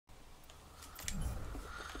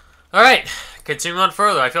Alright, continuing on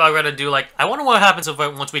further. I feel like we're gonna do like... I wonder what happens if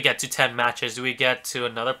once we get to 10 matches. Do we get to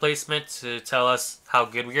another placement to tell us how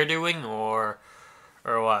good we are doing, or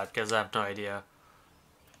what? Because I have no idea.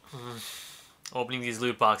 Opening these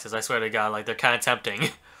loot boxes, I swear to God, like, they're kind of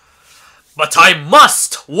tempting. But I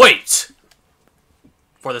must wait!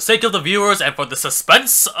 For the sake of the viewers and for the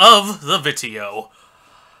suspense of the video.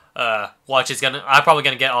 Watch, I'm probably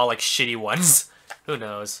gonna get all, like, shitty ones. Who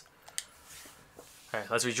knows? Alright,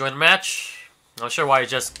 let's rejoin the match. I'm not sure why it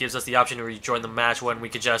just gives us the option to rejoin the match when we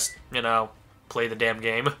could just, you know, play the damn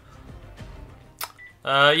game.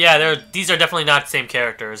 Yeah, these are definitely not the same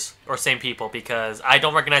characters, or same people, because I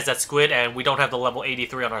don't recognize that squid, and we don't have the level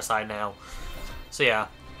 83 on our side now. So yeah.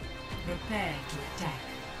 Prepare to attack.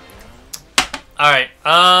 Alright,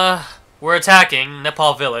 we're attacking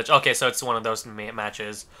Nepal Village. Okay, so it's one of those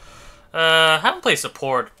matches. Haven't played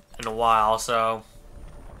support in a while, so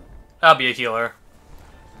I'll be a healer.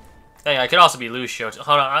 Hey, I could also be Lucio.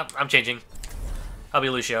 Hold on, I'm changing. I'll be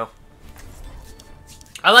Lucio.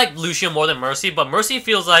 I like Lucio more than Mercy, but Mercy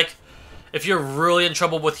feels like if you're really in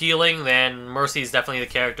trouble with healing, then Mercy is definitely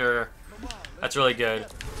the character that's really good.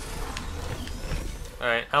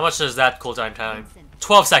 Alright, how much is that cooldown time?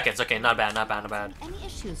 12 seconds. Okay, not bad, not bad, not bad. Any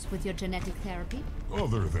issues with your genetic therapy?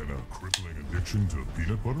 Other than a crippling addiction to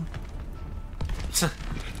peanut butter?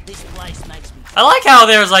 This place makes me... I like how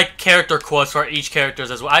there's like character quotes for each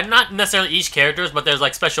characters as well. Not necessarily each characters, but there's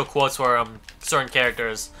like special quotes for certain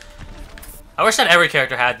characters. I wish that every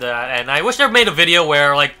character had that, and I wish they made a video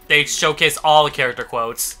where like they showcase all the character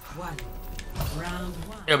quotes. Round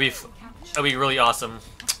one. It'll be really awesome.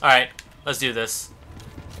 All right, let's do this.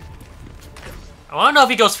 I want to know if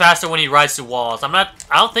he goes faster when he rides through walls. I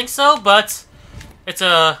don't think so, but it's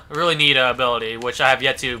a really neat ability, which I have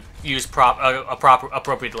yet to use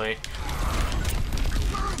appropriately.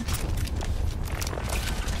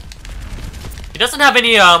 He doesn't have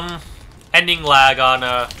any ending lag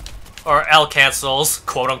on or L cancels,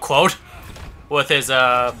 quote unquote, with his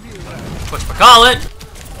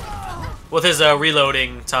with his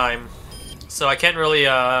reloading time. So I can't really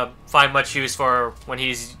find much use for when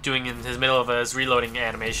he's doing in his middle of his reloading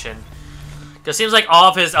animation. Because it seems like all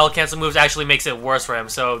of his L cancel moves actually makes it worse for him.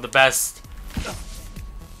 So the best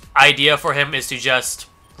idea for him is to just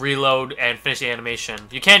reload and finish the animation.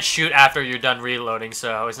 You can't shoot after you're done reloading,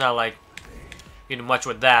 so it's not like you do much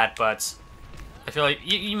with that. But I feel like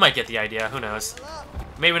you might get the idea. Who knows?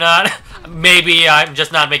 Maybe not. Maybe I'm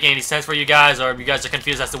just not making any sense for you guys, or you guys are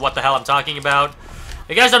confused as to what the hell I'm talking about.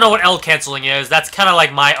 If you guys don't know what L canceling is, that's kind of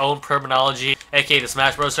like my own terminology, aka the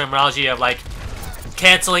Smash Bros. Terminology of like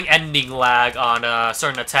canceling ending lag on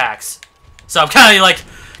certain attacks. So I'm kind of like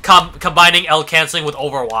combining L canceling with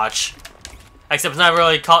Overwatch, except it's not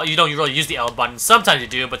really you don't really use the L button. Sometimes you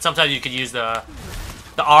do, but sometimes you could use the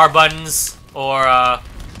R buttons or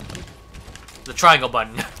the triangle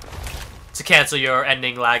button to cancel your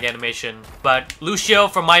ending lag animation. But Lucio,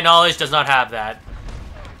 from my knowledge, does not have that.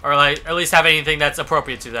 Or like, at least have anything that's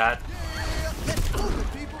appropriate to that.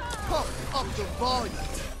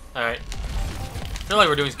 Alright. I feel like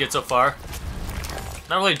we're doing good so far.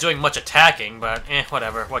 Not really doing much attacking, but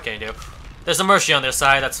whatever. What can you do? There's a Mercy on their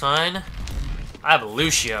side, that's fine. I have a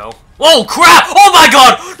Lucio. Whoa, crap! Oh my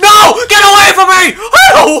god! No! Get away from me!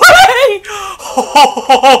 Get away!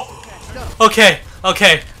 Okay,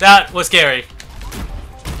 okay. That was scary.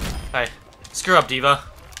 Alright. Screw up, Diva.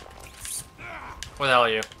 Where the hell are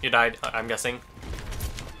you? You died, I'm guessing.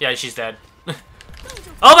 Yeah, she's dead.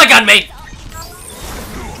 Oh my god, mate!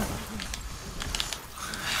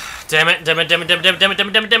 Damn it, damn it, damn it, damn it, damn it, damn it, damn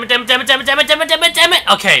it, damn it, damn it, damn it, damn it, damn it, damn it, damn it, damn it, damn it!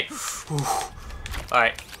 Okay.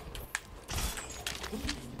 Alright.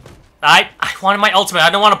 I wanted my ultimate,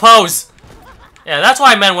 I don't want to pose! Yeah, that's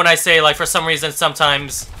what I meant when I say, like, for some reason,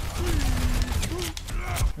 sometimes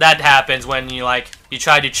that happens when you, like, you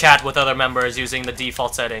try to chat with other members using the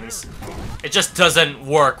default settings. It just doesn't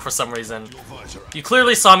work for some reason. You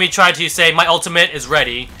clearly saw me try to say my ultimate is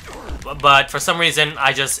ready, but for some reason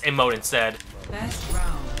I just emote instead.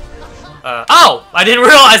 Oh! I didn't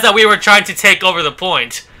realize that we were trying to take over the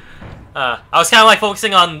point. I was kind of like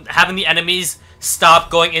focusing on having the enemies stop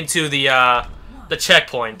going into the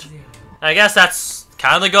checkpoint. I guess that's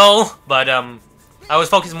kind of the goal, but I was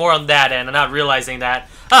focusing more on that and not realizing that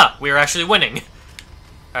we were actually winning.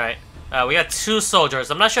 All right. We got 2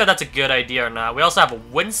 soldiers. I'm not sure if that's a good idea or not. We also have a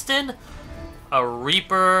Winston, a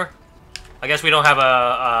Reaper. I guess we don't have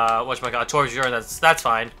a whatchamacallit, a Torture. That's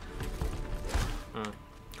fine.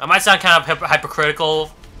 I might sound kind of hypocritical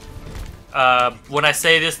when I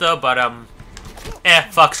say this though, but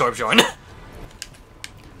fuck Stormjorn.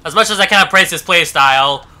 As much as I kind of praise his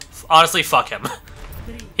playstyle, honestly, fuck him.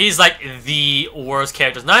 He's like the worst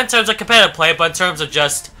character. Not in terms of competitive play, but in terms of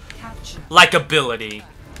just Capture. likability.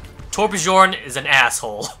 Torbjorn is an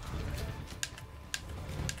asshole.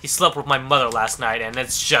 He slept with my mother last night, and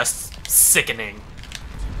it's just sickening.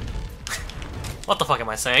 What the fuck am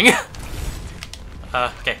I saying?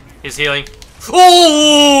 Okay, he's healing.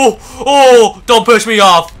 Oh! Oh! Don't push me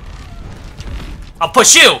off! I'll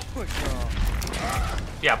push you!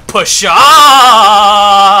 Yeah, push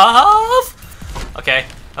off! Okay,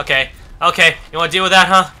 okay, okay. You wanna deal with that,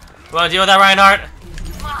 huh? You wanna deal with that, Reinhardt?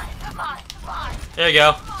 There you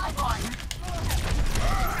go.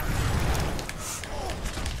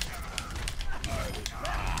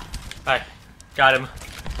 Alright, got him.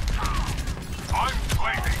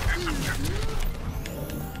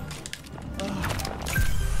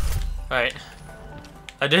 Alright.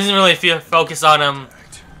 I didn't really focus on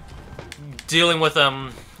dealing with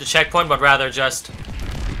the checkpoint, but rather just.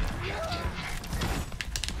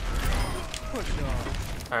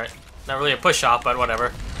 Alright. Not really a push off, but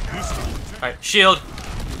whatever. Alright, shield.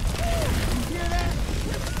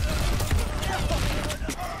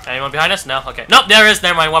 Anyone behind us? No? Okay. Nope, there is.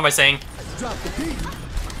 Never mind. What am I saying?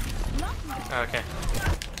 Okay.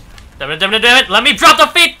 Damn it, damn it, damn it. Let me drop the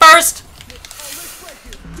feet first!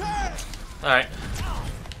 Alright.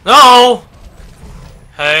 No!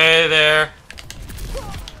 Hey there.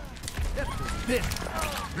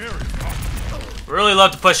 Really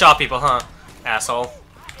love to push off people, huh? Asshole.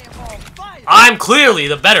 I'm clearly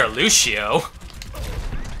the better Lucio.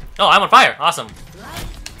 Oh, I'm on fire. Awesome.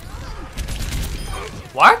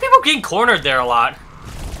 Why are people getting cornered there a lot?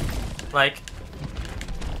 Like...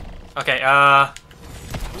 Okay,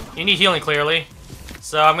 you need healing, clearly.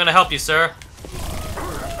 So I'm gonna help you, sir.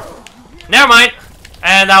 Never mind!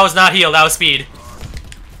 And that was not heal, that was speed.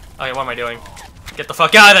 Okay, what am I doing? Get the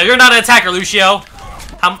fuck out of there! You're not an attacker, Lucio!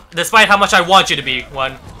 Despite how much I want you to be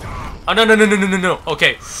one. Oh, no, no, no, no, no, no, no.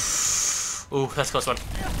 Okay. Ooh, that's a close one.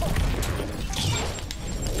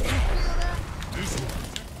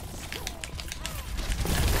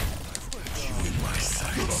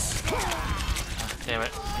 Damn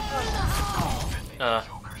it.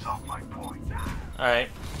 Alright.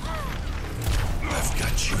 I've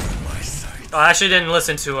got you in my sight. Oh, I actually didn't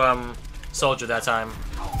listen to, Soldier that time.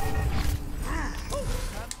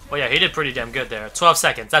 Well, yeah, he did pretty damn good there. 12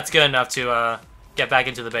 seconds. That's good enough to, get back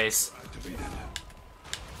into the base.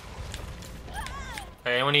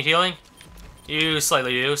 Hey, anyone need healing? You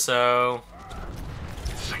slightly do, so...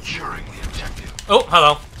 Securing the objective. Oh,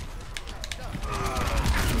 hello.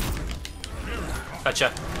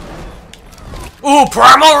 Gotcha. Ooh,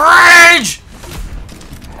 Primal Rage!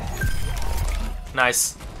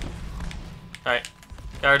 Nice. Alright.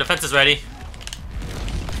 Our defense is ready.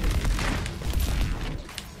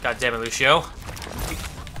 God damn it, Lucio.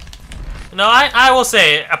 No, I will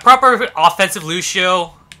say, a proper offensive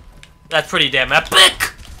Lucio, that's pretty damn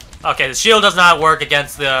epic! Okay, the shield does not work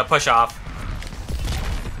against the push-off.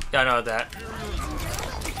 Gotta know that.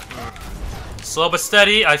 Slow but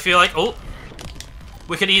steady, I feel like... Oh!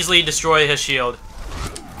 We could easily destroy his shield.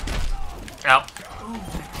 Ow.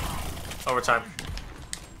 Overtime.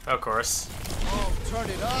 Of course. Oh, turn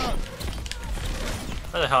it up.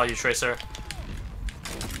 Where the hell are you, Tracer?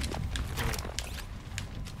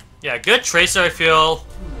 Yeah, good Tracer, I feel,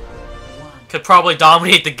 could probably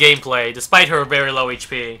dominate the gameplay, despite her very low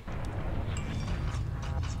HP.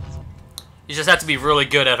 You just have to be really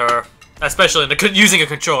good at her, especially in using a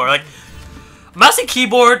controller. Like, mouse and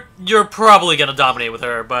keyboard, you're probably gonna dominate with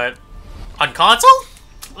her, but on console?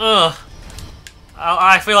 Ugh.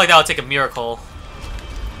 I feel like that would take a miracle.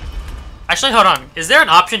 Actually, hold on. Is there an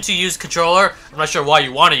option to use controller? I'm not sure why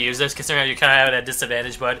you want to use this, considering you're kind of at a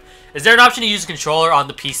disadvantage, but is there an option to use a controller on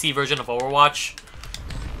the PC version of Overwatch?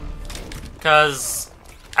 Because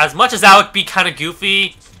as much as that would be kind of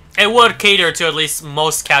goofy, it would cater to at least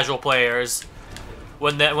most casual players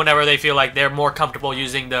whenever they feel like they're more comfortable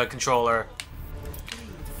using the controller.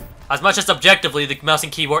 As much as objectively, the mouse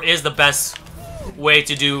and keyboard is the best way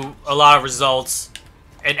to do a lot of results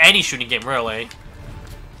in any shooting game, really.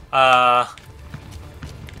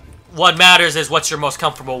 What matters is what you're most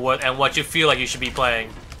comfortable with and what you feel like you should be playing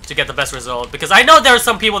to get the best result. Because I know there are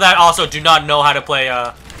some people that also do not know how to play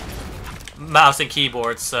mouse and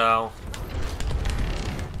keyboard, so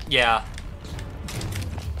yeah.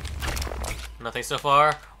 Nothing so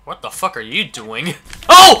far. What the fuck are you doing?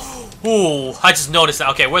 Oh! Ooh, I just noticed that.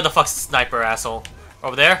 Okay, where the fuck's the sniper, asshole?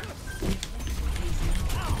 Over there?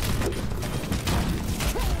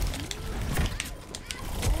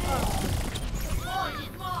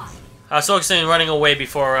 I was focusing on running away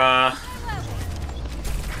before,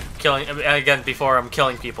 before I'm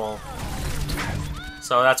killing people.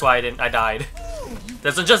 So that's why I died.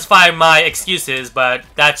 Doesn't justify my excuses, but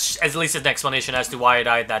that's at least an explanation as to why I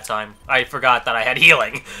died that time. I forgot that I had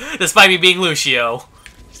healing, despite me being Lucio.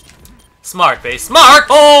 Smart, base. Smart!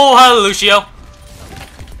 Oh, hello, Lucio.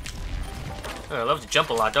 Oh, I love to jump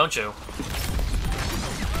a lot, don't you?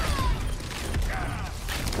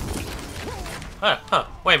 Huh.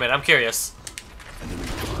 Wait a minute, I'm curious.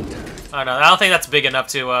 Oh, no, I don't think that's big enough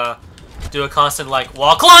to, do a constant, like,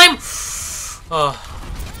 wall climb! Oh,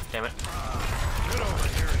 damn it.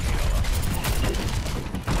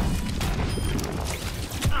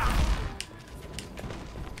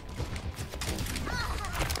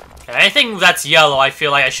 Anything that's yellow, I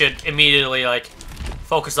feel like I should immediately, like,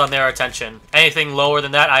 focus on their attention. Anything lower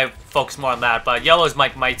than that, I focus more on that. But yellow is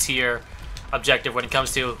my tier objective when it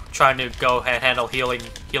comes to trying to go and handle healing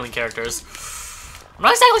characters. I'm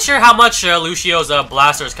not exactly sure how much Lucio's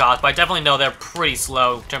blasters cost, but I definitely know they're pretty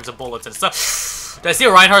slow in terms of bullets and stuff. Did I see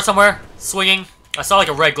a Reinhardt somewhere? Swinging? I saw like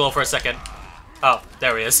a red glow for a second. Oh,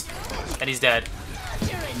 there he is. And he's dead.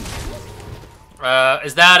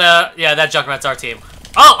 Is that, yeah, that Junkrat's our team.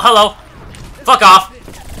 Oh, hello! Fuck off!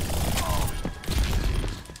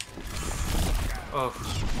 Oh.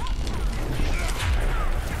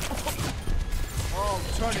 Oh,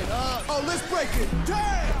 turn it up. Oh, let's break it.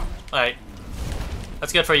 Damn! Alright.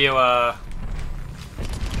 That's good for you, I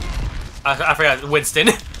forgot, Winston.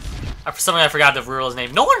 For some reason I forgot the real his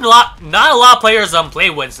name. Not a lot of players play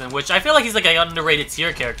Winston, which I feel like he's like an underrated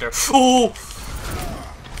tier character. Ooh!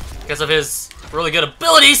 Because of his really good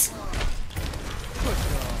abilities!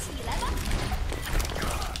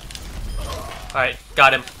 Alright,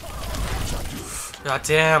 got him. God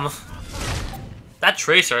damn. That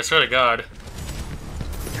Tracer, I swear to God.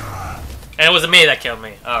 And it wasn't me that killed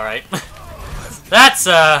me. Alright. That's,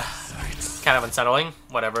 kind of unsettling.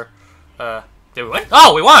 Whatever. Did we win?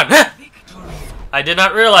 Oh, we won! I did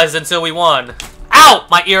not realize until we won. Ow!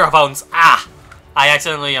 My earphones! Ah! I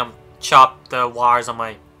accidentally, chopped the wires on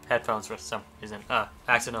my headphones for some reason.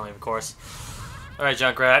 Accidentally, of course. Alright,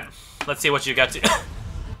 Junkrat. Let's see what you got to...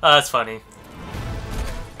 Oh, that's funny.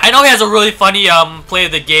 I know he has a really funny play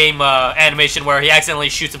of the game animation where he accidentally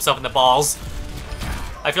shoots himself in the balls.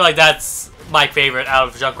 I feel like that's my favorite out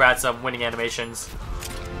of Junkrat's winning animations.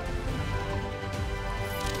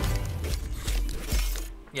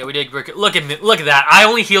 Yeah, we did. Look at that. I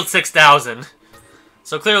only healed 6,000.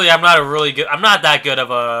 So clearly, I'm not that good of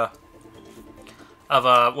a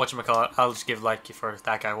whatchamacallit. I'll just give like for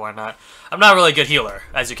that guy. Why not? I'm not a really good healer,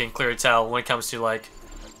 as you can clearly tell when it comes to like,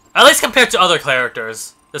 at least compared to other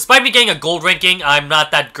characters. Despite me getting a gold ranking, I'm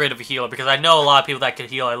not that great of a healer because I know a lot of people that can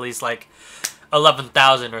heal at least like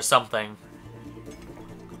 11,000 or something.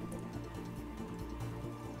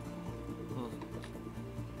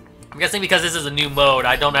 I'm guessing because this is a new mode,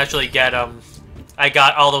 I don't actually get I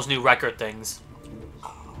got all those new record things.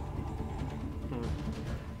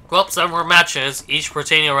 Well, 7 more matches, each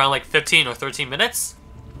pertaining around like 15 or 13 minutes.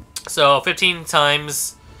 So 15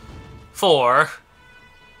 times 4,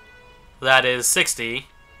 that is 60.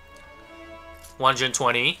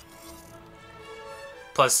 120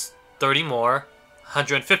 plus 30 more,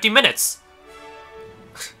 150 minutes.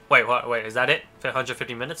 Wait, what? Wait, is that it?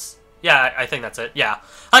 150 minutes? Yeah, I think that's it. Yeah,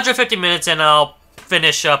 150 minutes, and I'll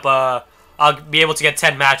finish up. I'll be able to get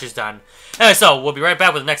 10 matches done. Anyway, so we'll be right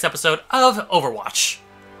back with the next episode of Overwatch.